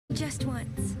Just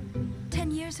once.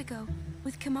 10 years ago,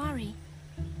 with Kamari.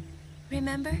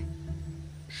 Remember?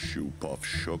 Shoe-puff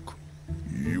shook,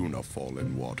 Yuna fall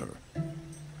in water.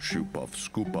 Shoe-puff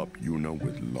scoop up Yuna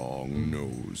with long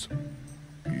nose.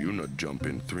 Yuna jump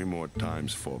in 3 more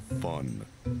times for fun.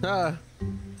 Ah.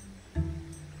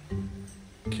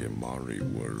 Kimari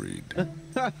worried.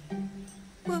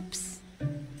 Whoops.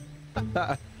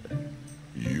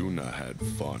 Yuna had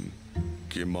fun.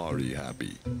 Kimari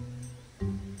happy.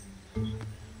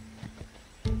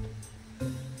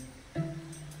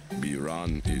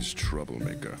 Biran is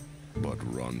troublemaker, but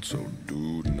run so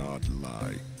do not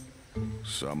lie.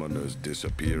 Summoners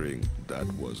disappearing, that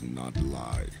was not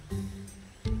lie.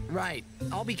 Right,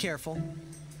 I'll be careful.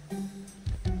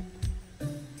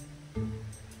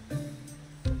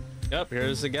 Yep,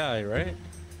 here's the guy, right?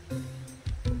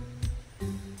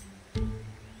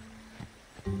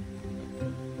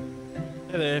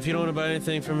 Hey there, if you don't want to buy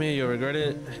anything from me, you'll regret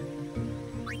it.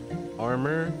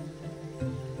 Armor.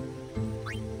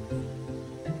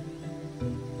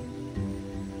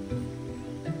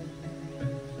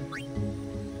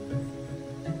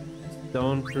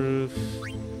 Stoneproof.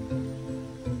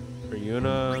 For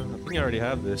Yuna. I think I already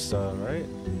have this, right?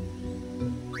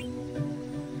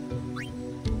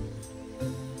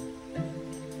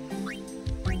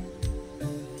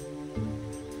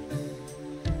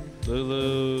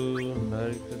 Lulu,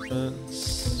 magic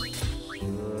defense.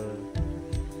 Sure.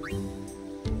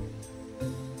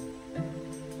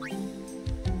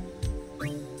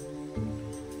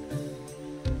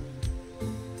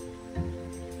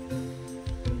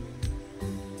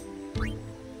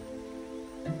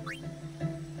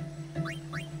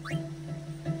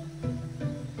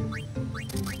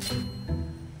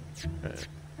 Okay.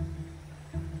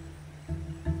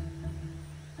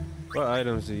 What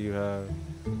items do you have?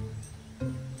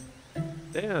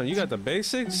 Damn, you got the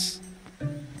basics?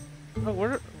 Oh,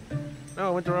 where? No,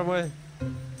 I went the wrong way.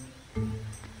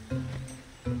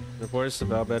 Reports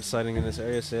about bed sighting in this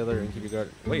area. Sailor and keep your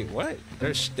guard. Wait, what?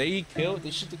 They killed?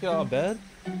 They shoot to kill all bed?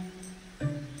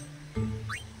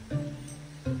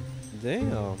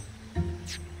 Damn.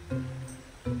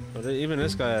 But even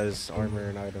this guy has armor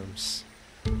and items.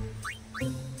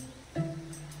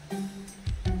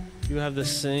 You have the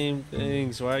same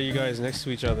things. Why are you guys next to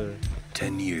each other?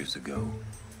 10 years ago,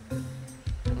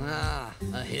 Ah,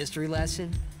 a history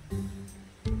lesson?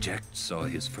 Jack saw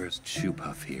his first shoe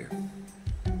puff here.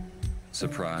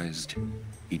 Surprised,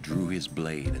 he drew his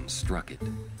blade and struck it.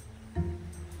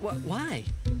 Why?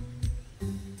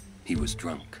 He was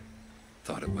drunk,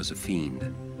 thought it was a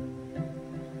fiend.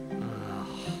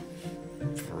 Oh,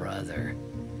 brother.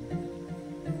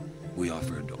 We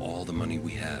offered all the money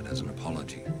we had as an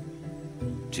apology.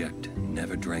 Jecht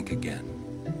never drank again.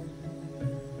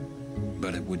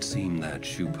 But it would seem that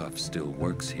shoe puff still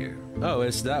works here. Oh,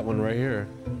 it's that one right here.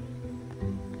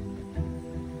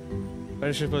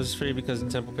 Friendship was free because the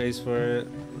temple pays for it.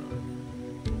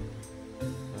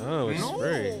 Oh, it's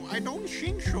free. No, I don't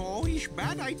think so. It's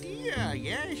bad idea,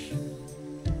 yes.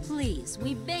 Please,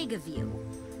 we beg of you.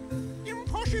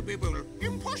 Impossible.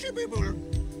 Impossible.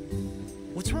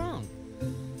 What's wrong?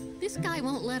 This guy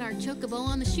won't let our chocobo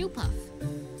on the shoe puff.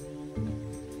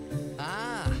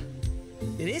 Ah,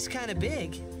 it is kind of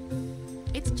big.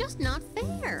 It's just not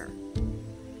fair.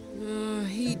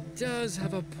 He does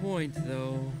have a point,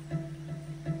 though.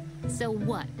 So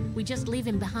what? We just leave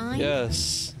him behind?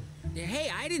 Yes. Hey,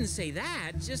 I didn't say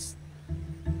that. Just...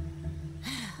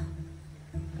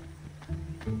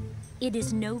 It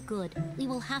is no good. We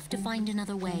will have to find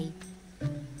another way.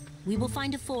 We will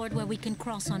find a ford where we can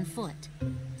cross on foot.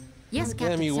 Yes,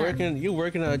 Captain, Damn, sir. you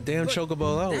working a damn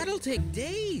chocobo out. That'll take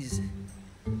days.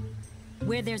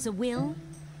 Where there's a will,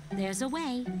 there's a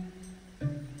way.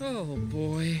 Oh,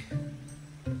 boy.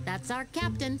 That's our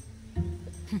captain.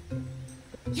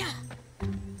 Yeah.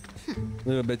 A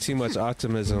little bit too much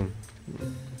optimism.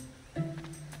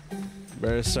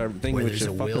 Better start thinking Where with there's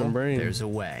your a fucking will, brain. there's a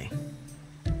way.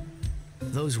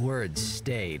 Those words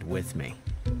stayed with me.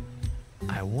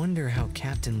 I wonder how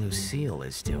Captain Lucille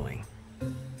is doing.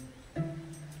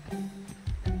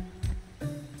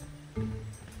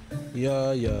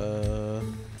 Yeah.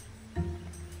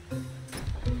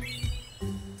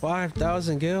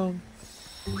 5,000 gil?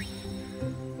 Yeah,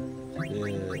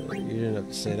 you didn't have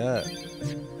to say that.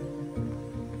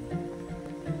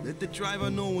 Let the driver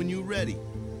know when you're ready.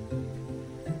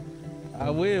 I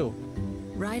will.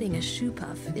 Riding a shoe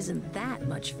puff isn't that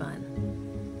much fun.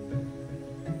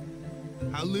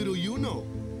 How little you know.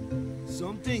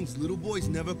 Some things little boys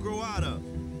never grow out of.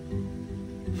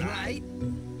 Right?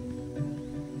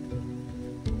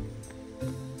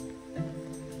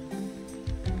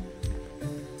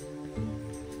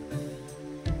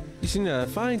 You seem to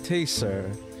have fine taste, sir.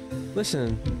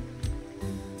 Listen,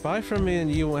 buy from me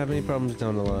and you won't have any problems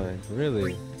down the line.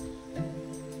 Really.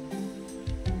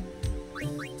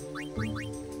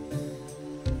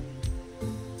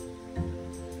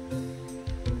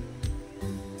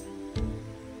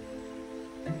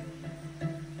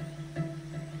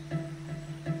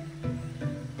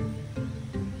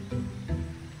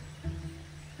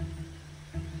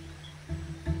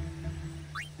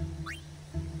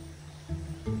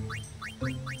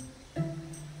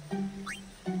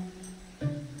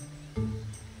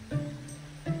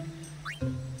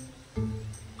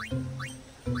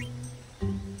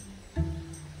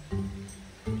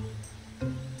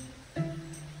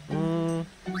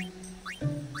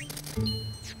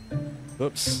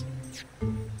 Oops.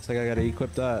 Looks like I gotta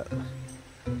equip that.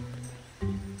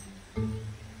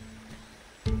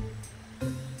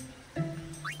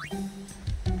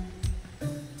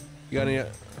 You got any?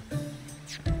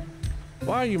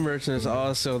 Why are you merchants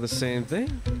also the same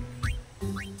thing?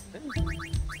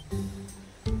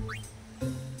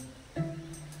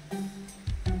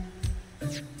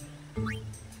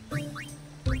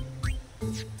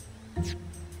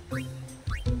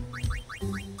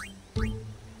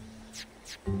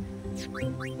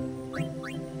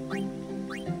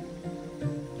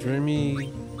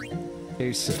 Dreamy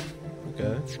case.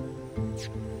 Okay.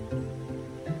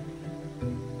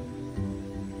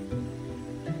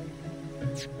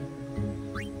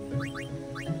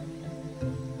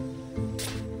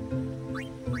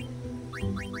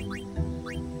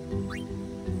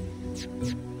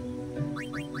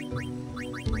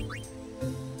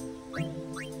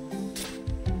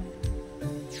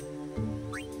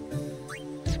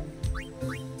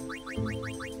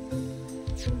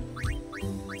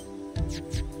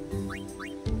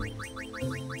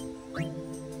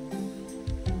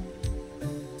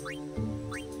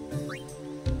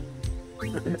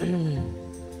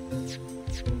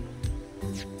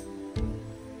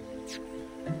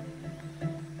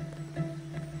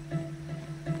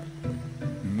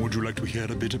 Would you like to hear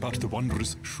a bit about the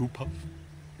wondrous shoe puff?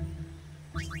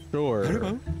 Sure. Very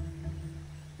well.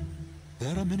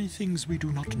 There are many things we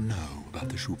do not know about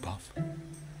the shoe puff.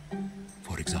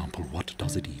 For example, what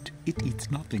does it eat? It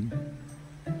eats nothing.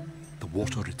 The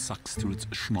water it sucks through its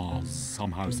schnoz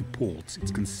somehow supports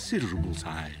its considerable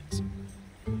size.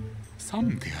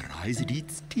 Some theorize it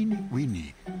eats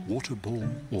teeny-weeny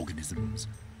waterborne organisms.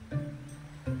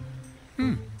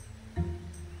 And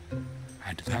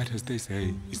that, as they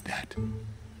say, is that.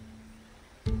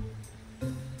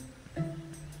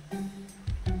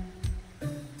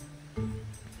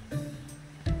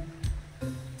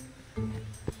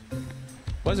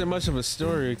 Wasn't much of a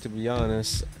story, to be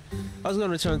honest. I was going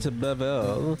to return to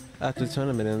Bevel after the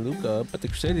tournament in Luca, but the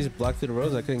Crusaders blocked through the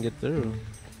roads. I couldn't get through.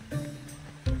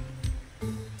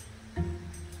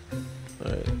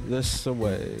 Alright, this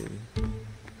away.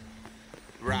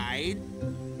 Right.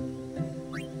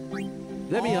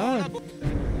 Let me on.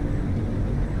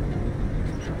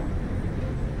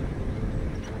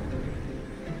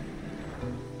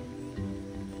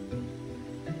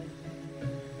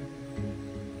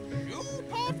 Shoe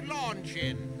puff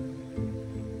launching.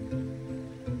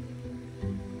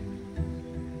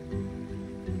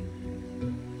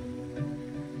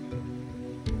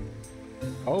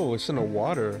 Oh, it's in the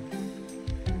water.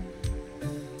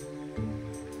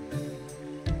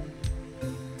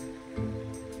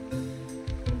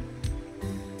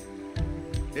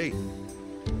 Hey.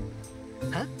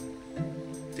 Huh?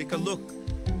 Take a look.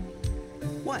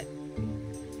 What?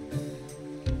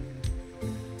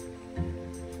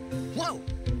 Whoa!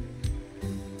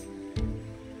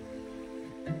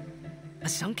 A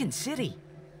sunken city.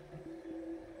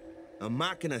 A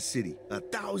Machina city,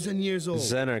 1,000 years old.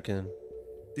 Xenarchan.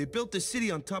 They built the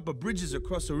city on top of bridges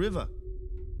across a river.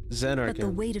 But the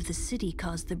Xenarchan. weight of the city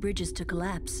caused the bridges to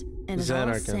collapse, and it all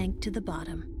Xenarchan. sank to the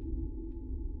bottom.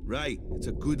 Right, it's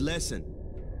a good lesson.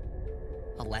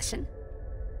 A lesson?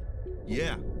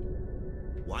 Yeah.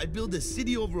 Why build a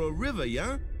city over a river,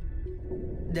 yeah?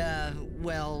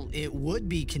 Well, it would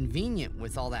be convenient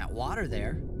with all that water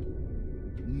there.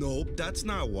 Nope, that's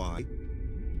not why.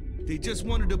 They just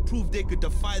wanted to prove they could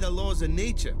defy the laws of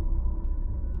nature.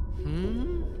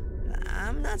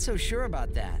 I'm not so sure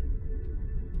about that.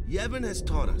 Yevon has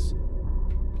taught us.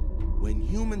 When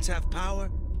humans have power,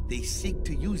 they seek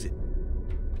to use it.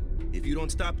 If you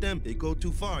don't stop them, they go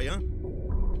too far, yeah?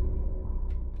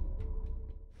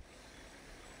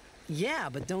 Yeah,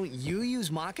 but don't you use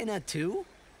Machina too?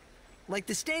 Like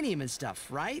the stadium and stuff,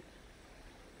 right?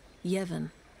 Yevon,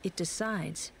 it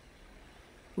decides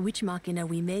which Machina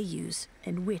we may use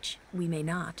and which we may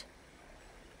not.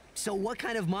 So what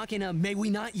kind of machina may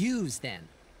we not use, then?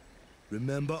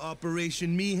 Remember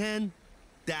Operation Meehan?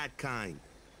 That kind.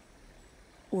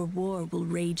 Or war will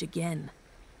rage again.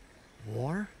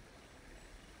 War?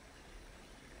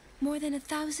 More than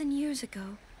 1,000 years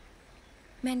ago,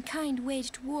 mankind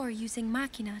waged war using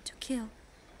machina to kill.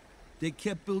 They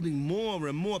kept building more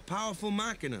and more powerful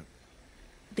machina.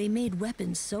 They made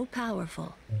weapons so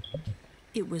powerful,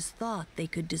 it was thought they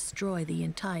could destroy the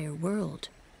entire world.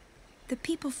 The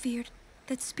people feared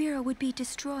that Spira would be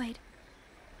destroyed.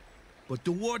 But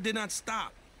the war did not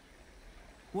stop.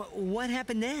 What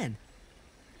happened then?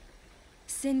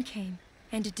 Sin came,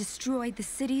 and it destroyed the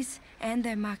cities and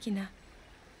their machina.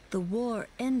 The war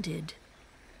ended,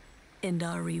 and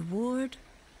our reward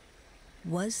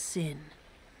was sin.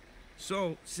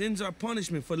 So, sin's our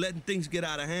punishment for letting things get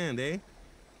out of hand, eh?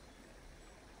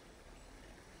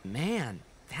 Man,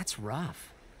 that's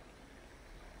rough.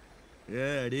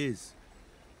 Yeah, it is.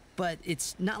 But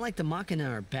it's not like the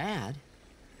machina are bad.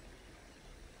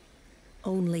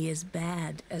 Only as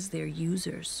bad as their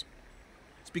users.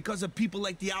 It's because of people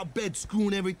like the Al Bhed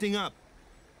screwing everything up.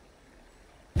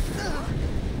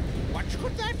 What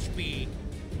could that be?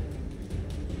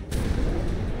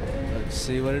 Let's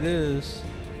see what it is.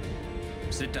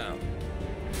 Sit down.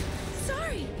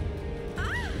 Sorry!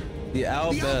 Ah! The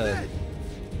Al Bhed.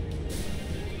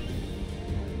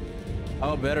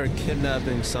 Al Bhed are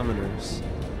kidnapping summoners.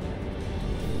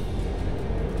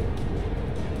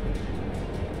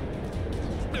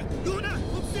 Luna,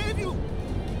 we'll save you!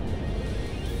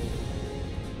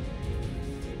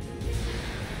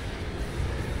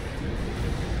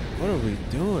 What are we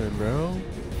doing, bro?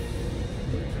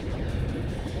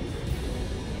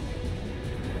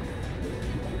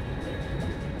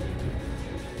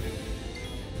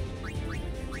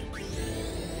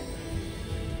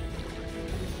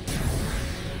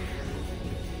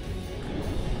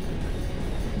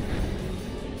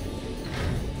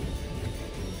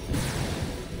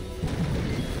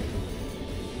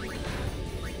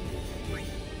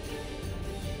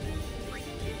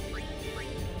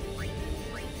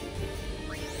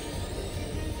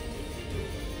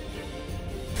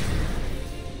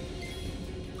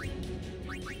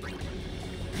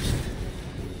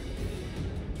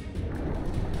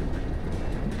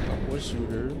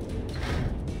 Shooter.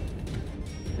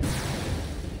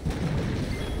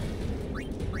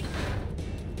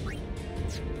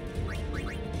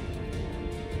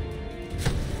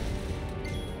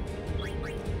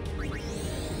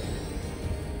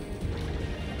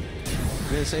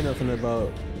 They didn't say nothing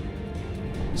about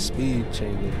speed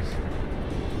changes.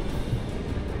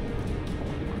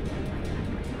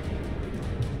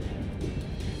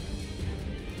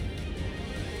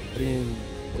 Putting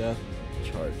death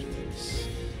charges.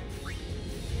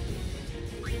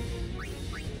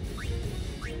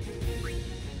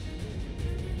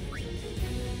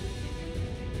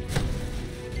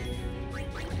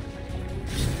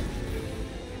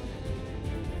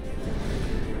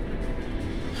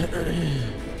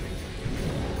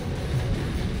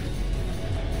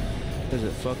 Is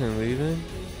it fucking leaving?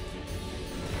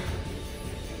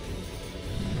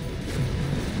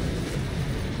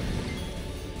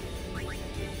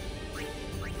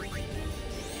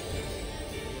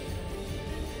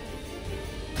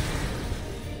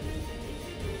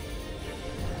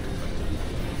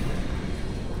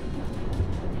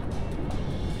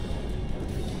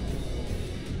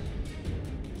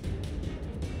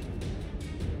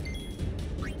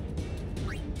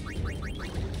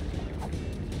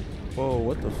 Whoa,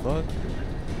 what the fuck?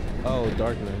 Oh,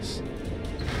 darkness.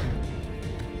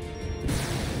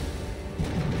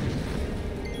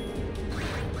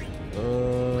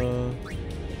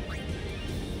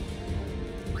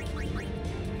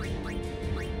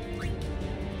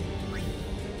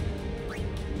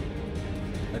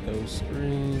 Echo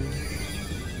screen.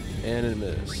 And it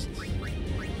missed.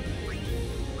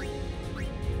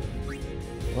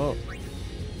 Oh,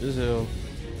 this hill.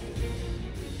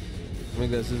 I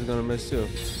guess this is gonna miss too.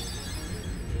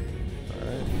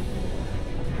 Alright.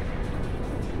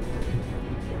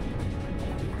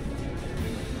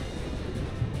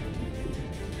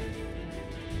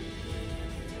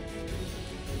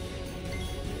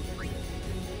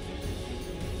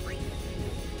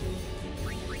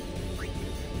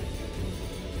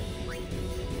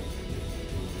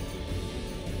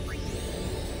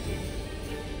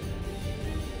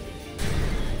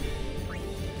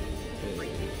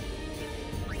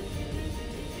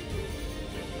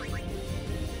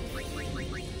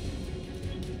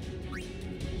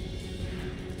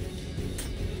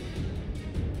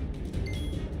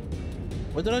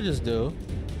 What did I just do?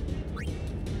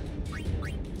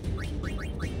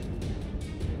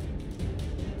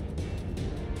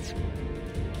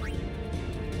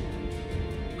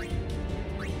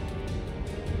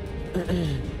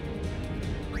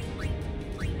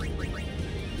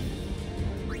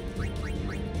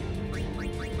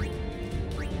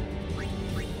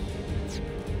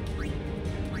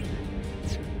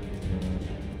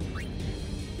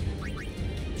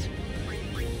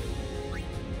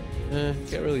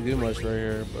 Can't really do much right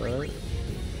here, but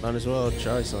might as well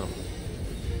try some.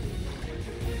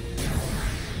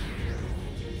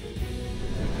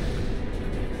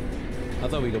 I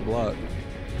thought we could block.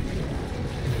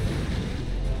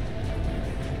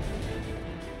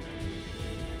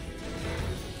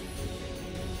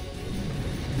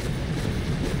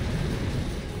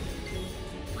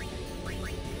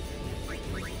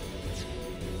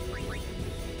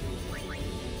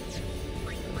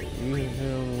 You hit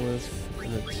him with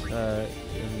an attack,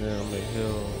 and then I'm gonna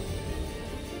heal.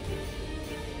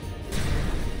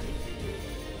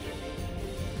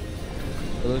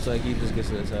 It looks like he just gets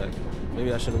an attack.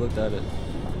 Maybe I should have looked at it.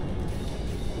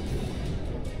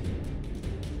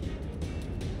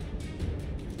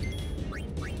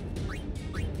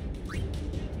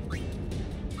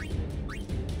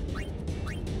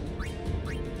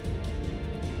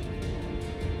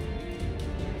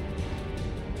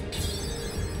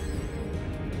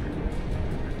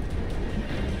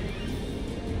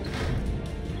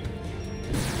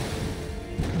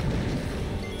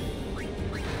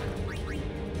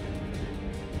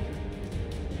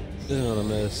 This is not a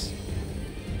miss.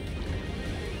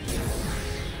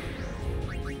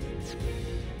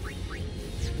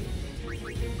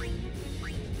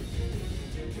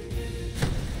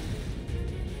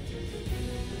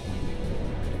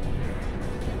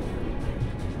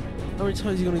 How many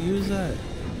times are you gonna use that?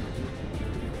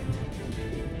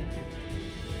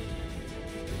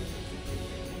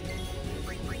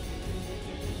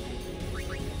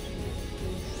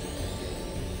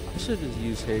 I should just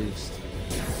use haste.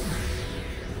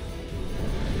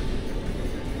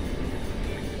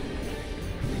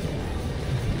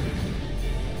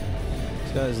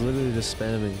 This guy is literally just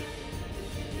spamming.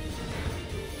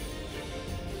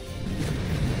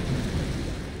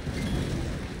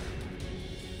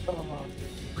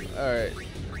 Alright.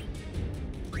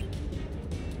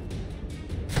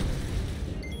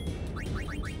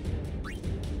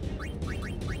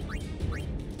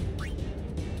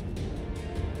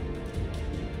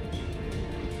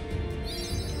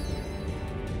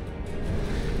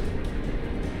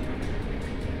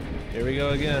 Here we go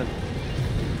again.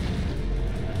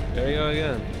 There we go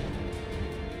again.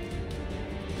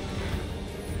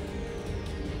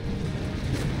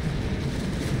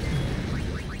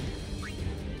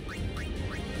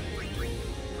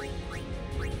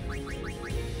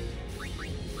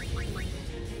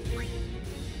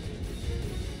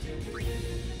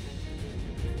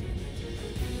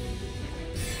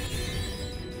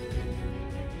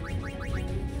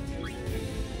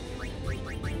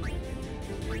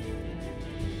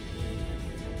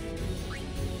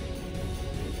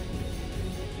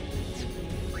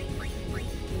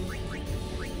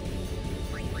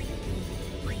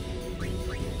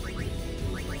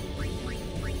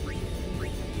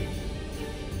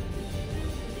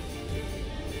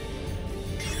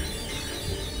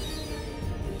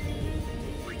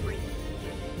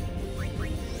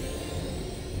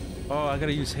 Oh, I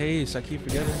gotta use haste. I keep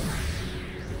forgetting.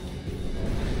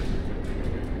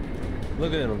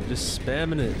 Look at him, just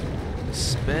spamming it.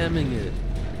 Spamming it.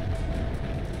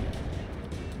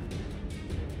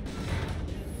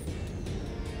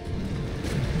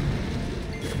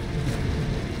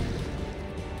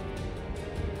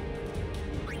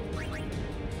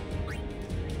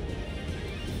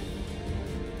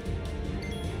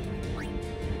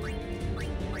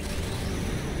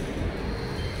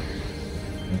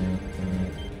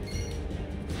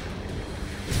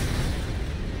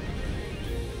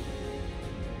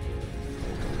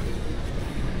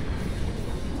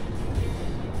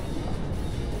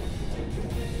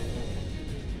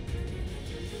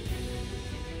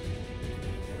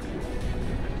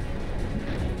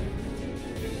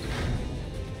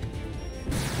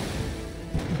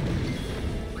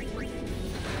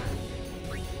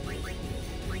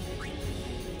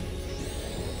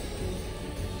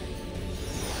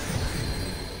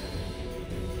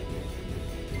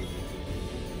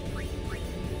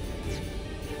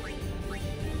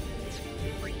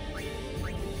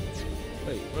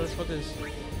 Wait, where the fuck is...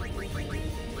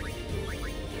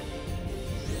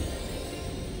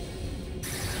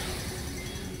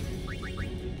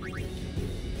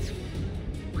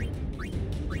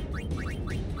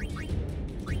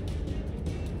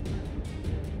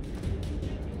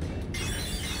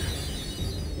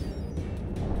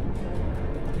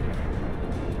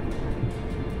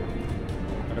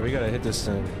 There we we gotta hit this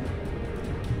thing.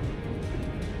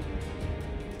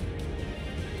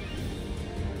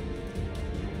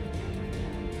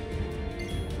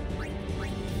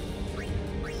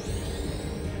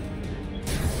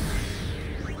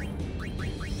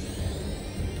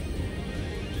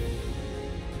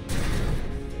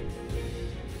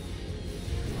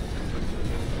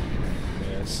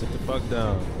 Yeah, sit the fuck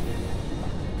down.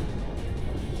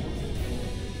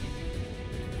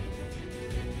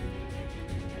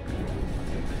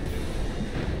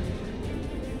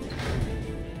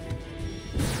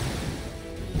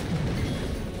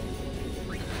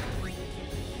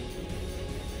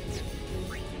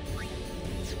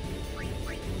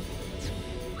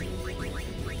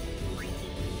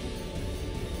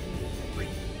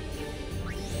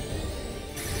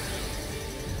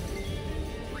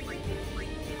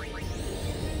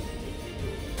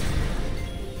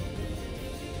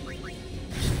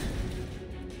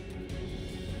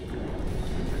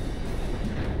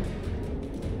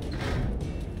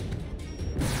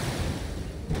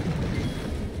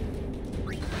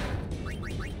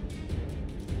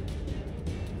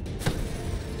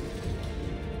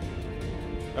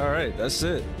 Alright, that's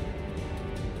it.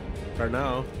 For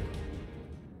now.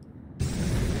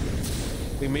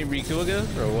 We meet Riku again,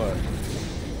 or what?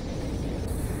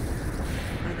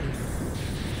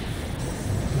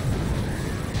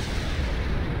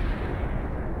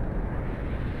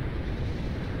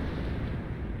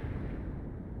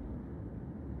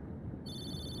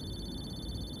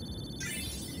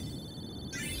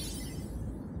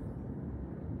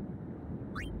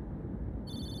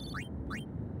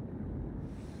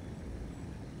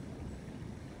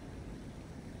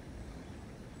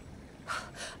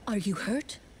 Are you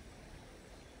hurt?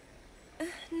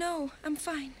 No, I'm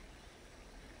fine.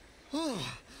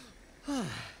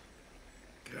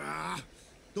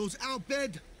 Those out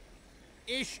bed.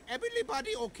 Is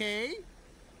everybody okay?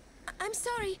 I'm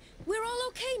sorry. We're all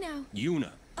okay now.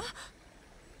 Yuna.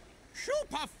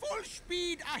 Super full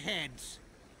speed ahead.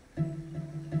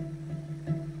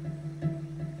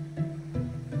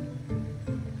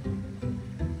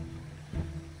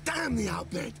 Damn the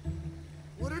outbid!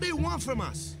 What do they want from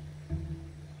us?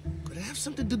 Could it have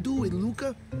something to do with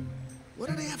Luca? What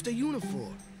are they after Yuna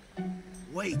for?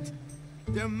 Wait,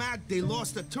 they're mad they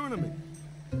lost the tournament.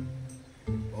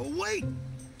 Oh wait,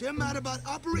 they're mad about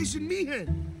Operation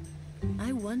Mihen.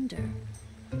 I wonder.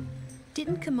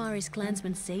 Didn't Kamari's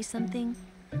clansmen say something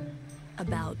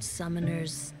about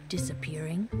summoners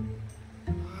disappearing?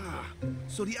 Ah,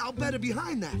 so the outbid are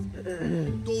behind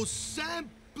that. Those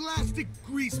sand-blasted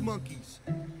grease monkeys.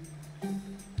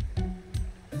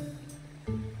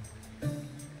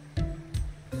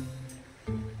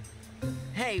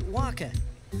 Hey, Waka.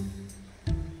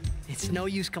 It's no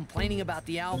use complaining about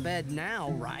the Albed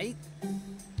now, right?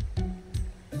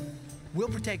 We'll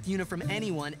protect Yuna from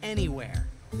anyone, anywhere.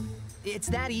 It's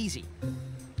that easy.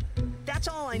 That's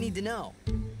all I need to know.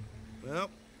 Well,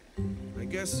 I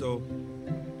guess so.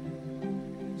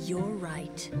 You're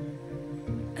right.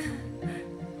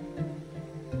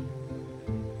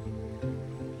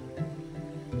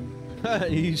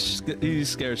 He's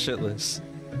scared shitless.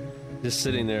 Just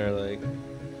sitting there like,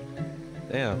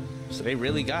 damn, so they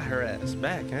really got her ass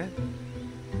back, huh?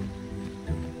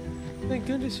 Thank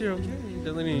goodness you're okay.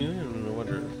 Don't let me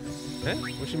wonder. Huh?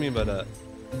 What you mean by that?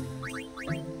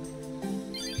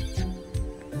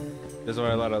 There's a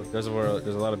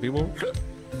lot of people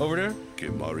over there.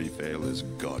 Kimari fail as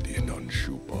guardian on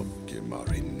Shupov.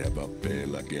 Kimari never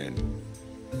fail again.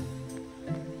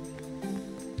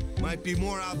 Might be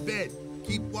more out bed.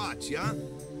 Keep watch, yeah?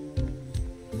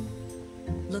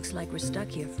 Looks like we're stuck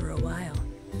here for a while.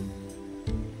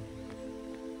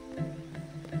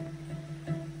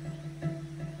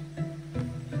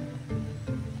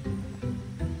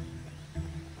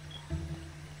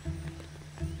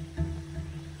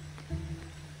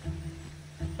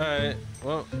 Alright,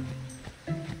 well,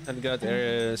 had to go out the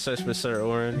area, search for Sir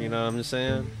Orin, you know what I'm just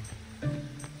saying?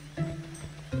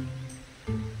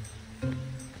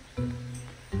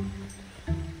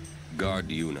 Guard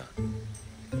Yuna.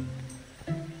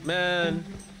 Man.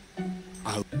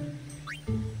 Out.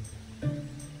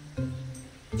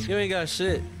 You ain't got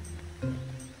shit.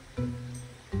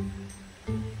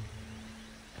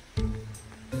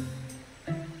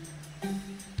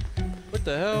 What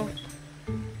the hell?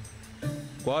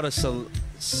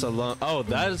 Salon. Oh,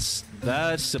 that's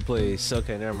the place.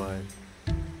 Okay, never mind.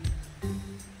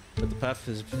 But the path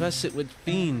is infested with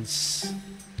fiends.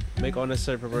 Make all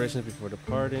necessary preparations before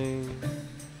departing.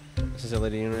 Since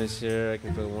Lady Yuna is here, I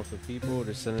can feel warmth of people.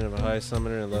 Descendant of a high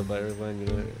summoner and loved by everyone. You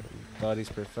know, body's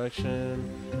perfection.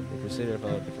 We proceeded to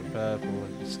follow a different path. We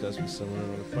want to discuss with someone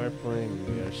on the fire point.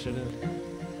 Maybe I shouldn't.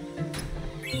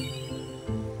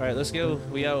 Alright, let's go.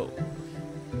 We out.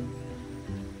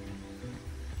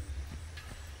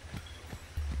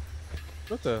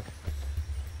 What the?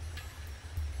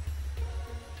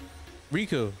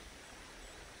 Riku.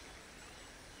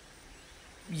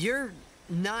 You're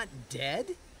not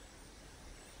dead?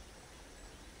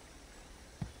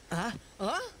 Huh?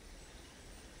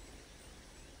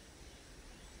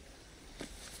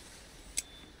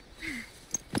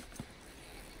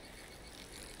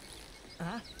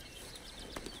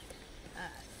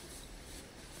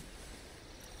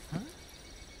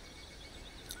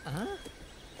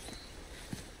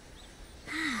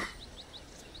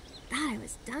 Thought I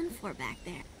was done for back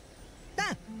there.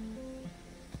 Ah!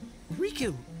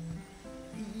 Riku!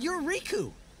 You're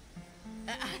Riku!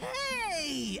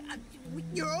 Hey!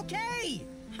 You're okay!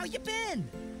 How you been?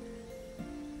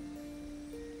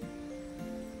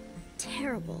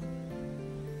 Terrible.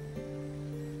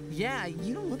 Yeah,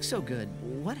 you don't look so good.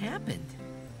 What happened?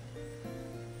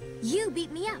 You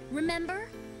beat me up, remember?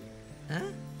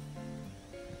 Huh?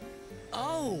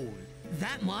 Oh,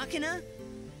 that Machina?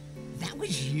 That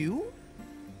was you?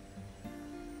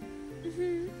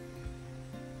 Mm-hmm.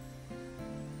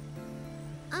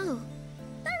 Oh,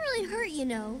 that really hurt, you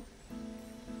know.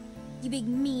 You big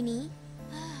meanie.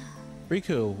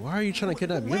 Riku, why are you trying to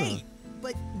kidnap Yuna? Wait,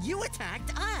 but you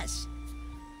attacked us!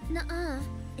 Nuh-uh.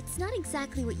 It's not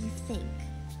exactly what you think.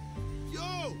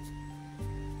 Yo!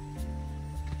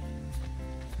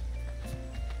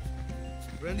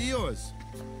 Friend of yours.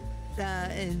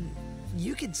 And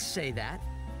you could say that.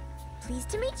 Pleased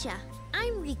to meet ya.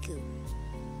 I'm Riku.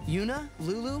 Yuna,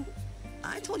 Lulu,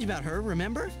 I told you about her,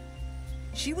 remember?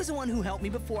 She was the one who helped me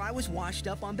before I was washed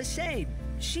up on Besaid.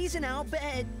 She's in our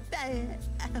bed.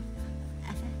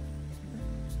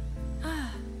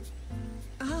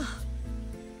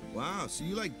 Wow, so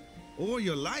you like all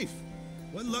your life.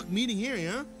 What luck meeting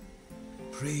here, huh?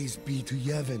 Praise be to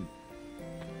Yevon.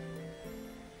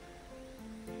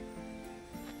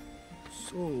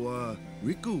 So,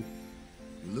 Riku,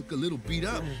 you look a little beat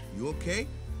up. You okay?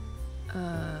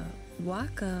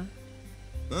 Waka.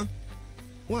 Huh?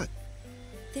 What?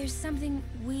 There's something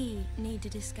we need to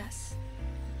discuss.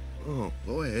 Oh,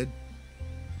 go ahead.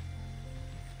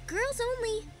 Girls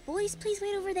only. Boys, please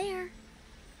wait over there.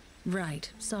 Right.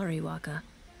 Sorry, Waka.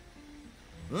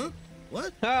 Huh?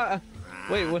 What?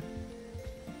 Wait, what?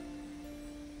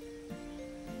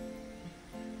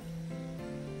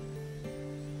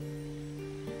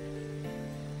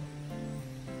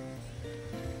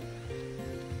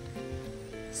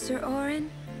 Sir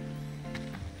Orin,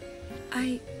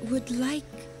 I would like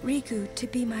Riku to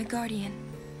be my guardian.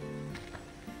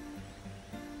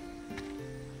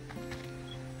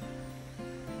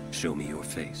 Show me your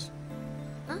face.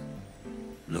 Huh?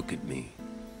 Look at me.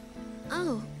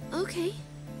 Oh, okay.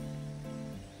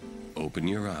 Open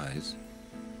your eyes.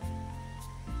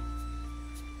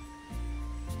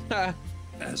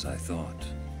 As I thought.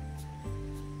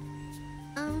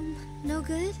 No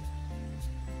good?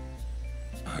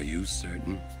 Are you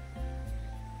certain?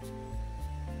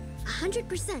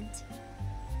 100%.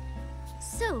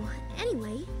 So,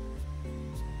 anyway,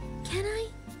 can I?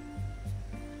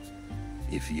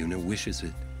 If Yuna wishes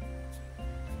it.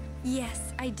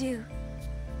 Yes, I do.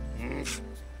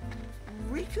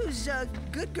 Riku's a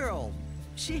good girl.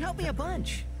 She helped me a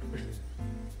bunch.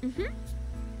 Mm-hmm.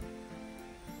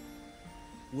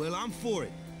 Well, I'm for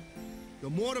it. The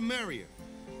more the merrier.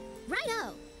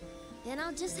 Righto. Then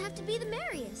I'll just have to be the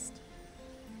merriest.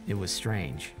 It was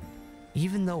strange.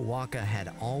 Even though Waka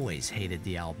had always hated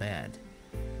the Albed,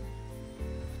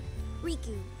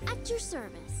 Riku, at your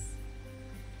service.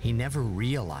 he never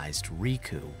realized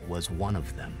Riku was one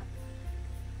of them.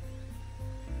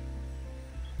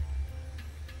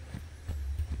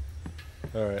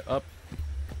 Alright, up.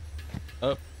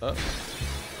 Up, up.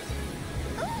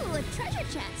 Ooh, a treasure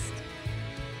chest.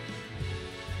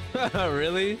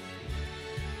 Really?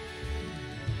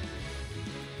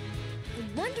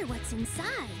 I wonder what's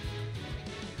inside.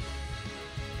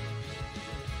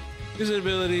 Use the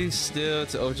ability still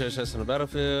to overcharge chests on the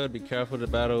battlefield. Be careful to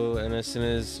battle, and as soon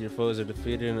as your foes are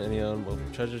defeated, any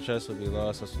unopened treasure chest will be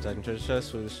lost. Also, attacking treasure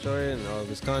chests will destroy it and all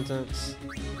of its contents.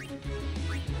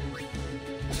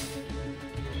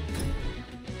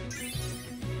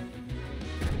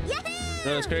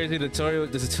 No, it's crazy. The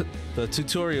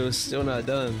tutorial is still not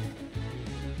done.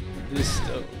 It's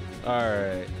still.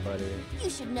 Alright, buddy. You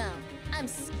should know, I'm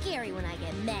scary when I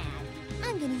get mad.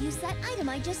 I'm gonna use that item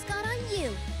I just got on you.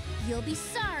 You'll be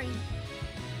sorry.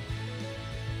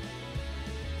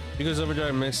 Because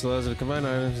Overdrive mix allows you to combine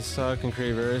items in stock and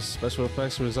create various special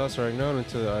effects. The results are unknown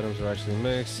until the items are actually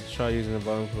mixed. Try using the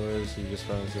bottom chords, you just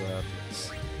found see what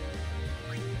happens.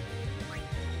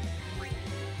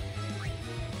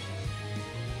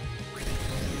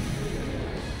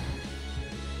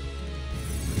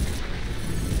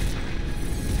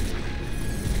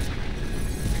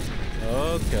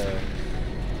 Okay.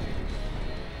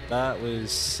 That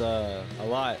was a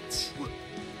lot.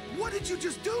 What did you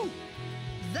just do?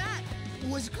 That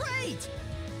was great!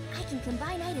 I can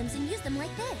combine items and use them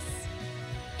like this.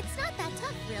 It's not that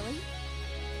tough, really.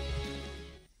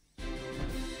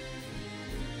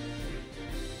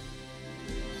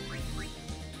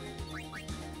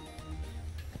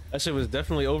 That shit was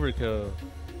definitely overkill.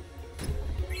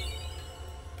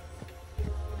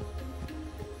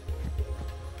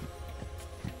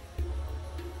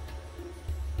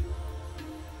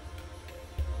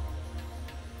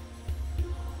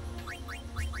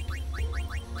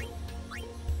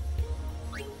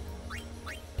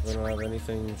 I don't have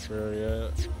anything for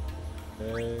yet.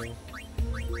 Okay.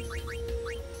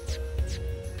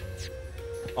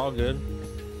 All good.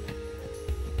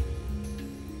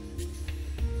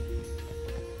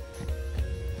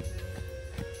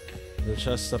 The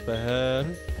chest up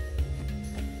ahead.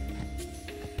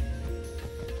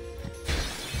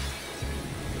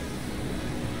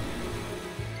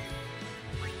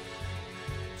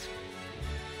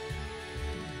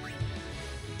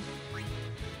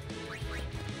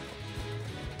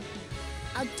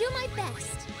 I'll do my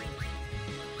best.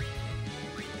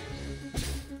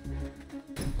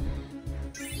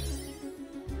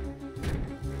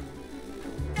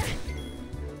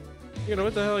 You know,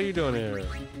 what the hell are you doing here?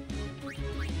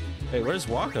 Hey, where's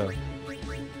Waka?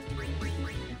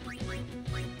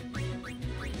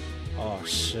 Oh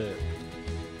shit.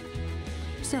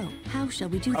 So, how shall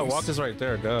we do Oh, this? Waka's right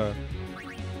there, duh.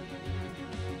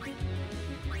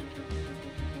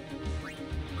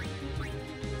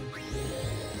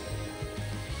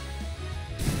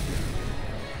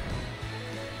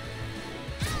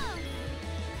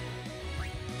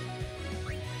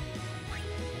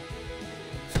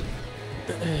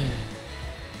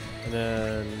 And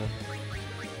then...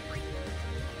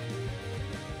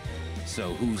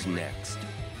 So who's next?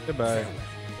 Goodbye.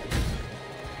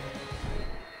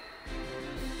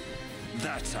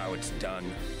 That's how it's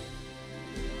done.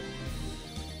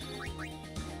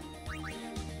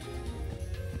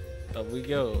 Up we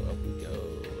go, up we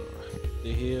go.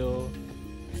 The hill.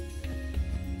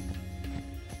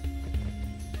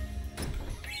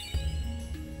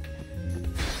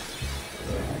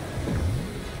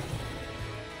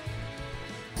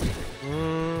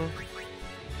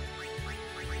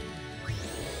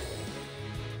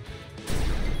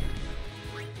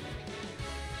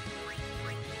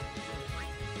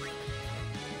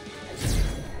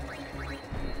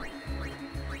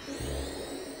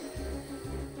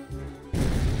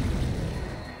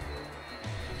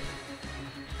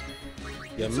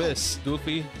 You missed,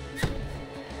 Goofy.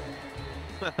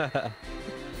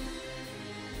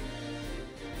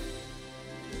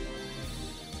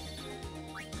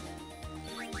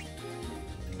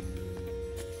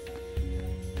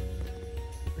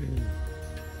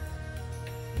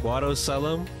 Guado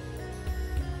Salem.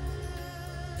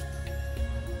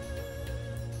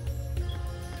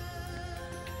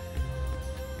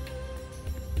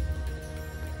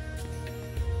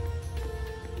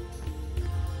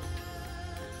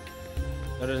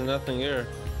 There's nothing here.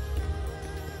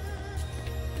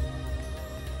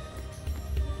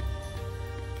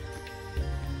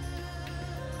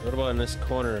 What about in this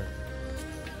corner?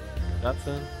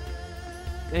 Nothing?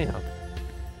 Damn.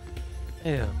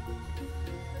 Damn.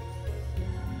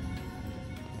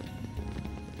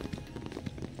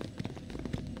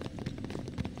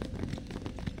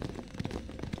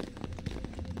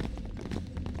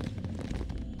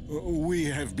 We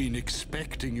have been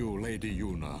expecting you, Lady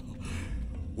Yuna.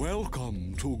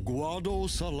 Welcome to Guado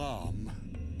Salam.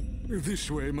 This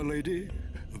way, my lady.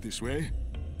 This way.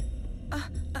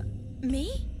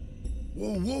 Me?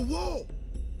 Whoa, whoa, whoa!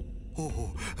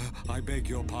 Oh, I beg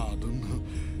your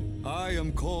pardon. I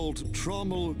am called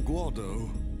Trommel Guado.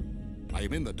 I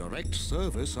am in the direct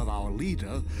service of our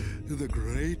leader, the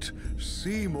great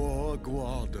Seymour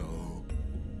Guado.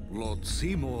 Lord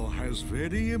Seymour has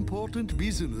very important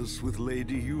business with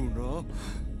Lady Yuna.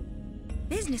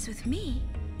 Business with me?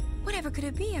 Whatever could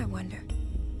it be, I wonder?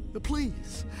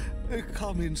 Please,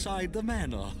 come inside the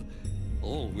manor.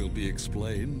 All will be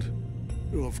explained.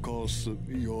 Of course,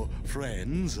 your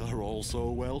friends are also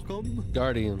welcome.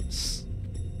 Guardians.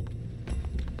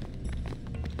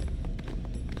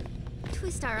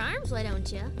 Twist our arms, why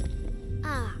don't you?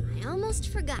 Ah, I almost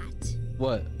forgot.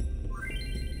 What?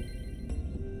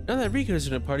 Now that Rico's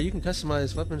in the party, you can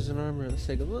customize weapons and armor. Let's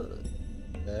take a look.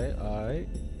 Okay, alright.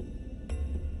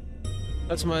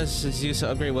 Customize is used to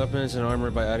upgrade weapons and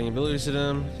armor by adding abilities to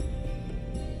them.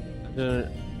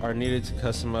 Are needed to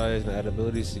customize and add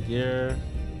abilities to gear.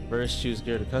 First, choose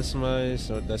gear to customize.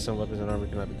 Note that some weapons and armor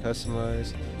cannot be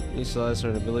customized. You select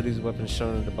certain abilities. Weapons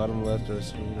shown at the bottom left of the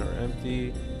screen are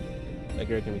empty. That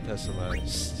gear can be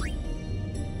customized.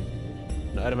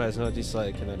 An item has no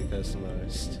deselect, cannot be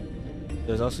customized.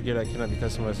 There's also gear that cannot be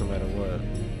customized no matter what.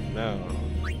 Now,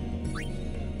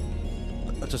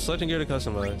 after selecting gear to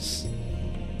customize,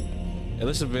 a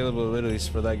list of available abilities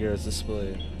for that gear is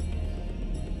displayed.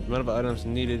 The amount of items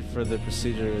needed for the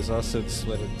procedure is also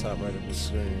displayed at the top right of the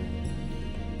screen.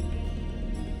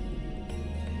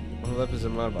 On the left is the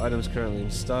amount of items currently in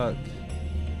stock.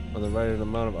 On the right are the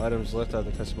amount of items left out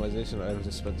of the customization items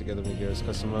are spent together when gear is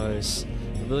customized.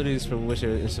 Abilities for which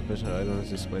there are insufficient items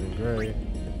displayed in gray.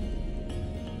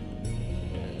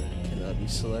 Cannot be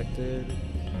selected.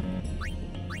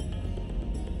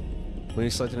 When you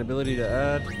select an ability to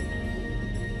add,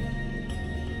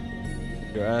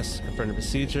 you're asked to confirm the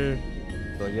procedure.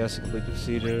 Select yes to complete the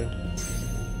procedure.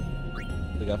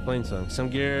 We got plain tongue. Some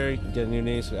gear, you can get new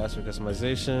names, we ask for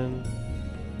customization.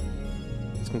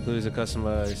 This concludes the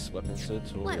customized weapon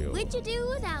tutorial. What would you do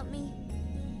without me?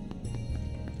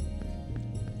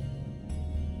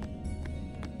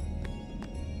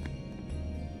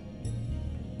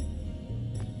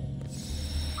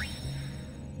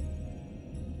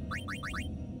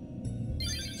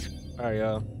 Alright,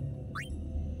 y'all.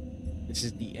 This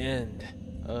is the end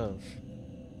of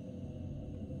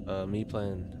me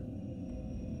playing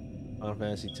Final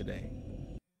Fantasy today.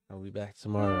 I'll be back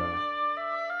tomorrow.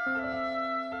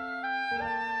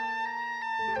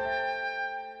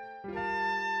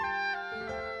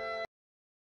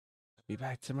 Be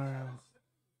back tomorrow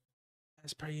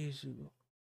as per usual.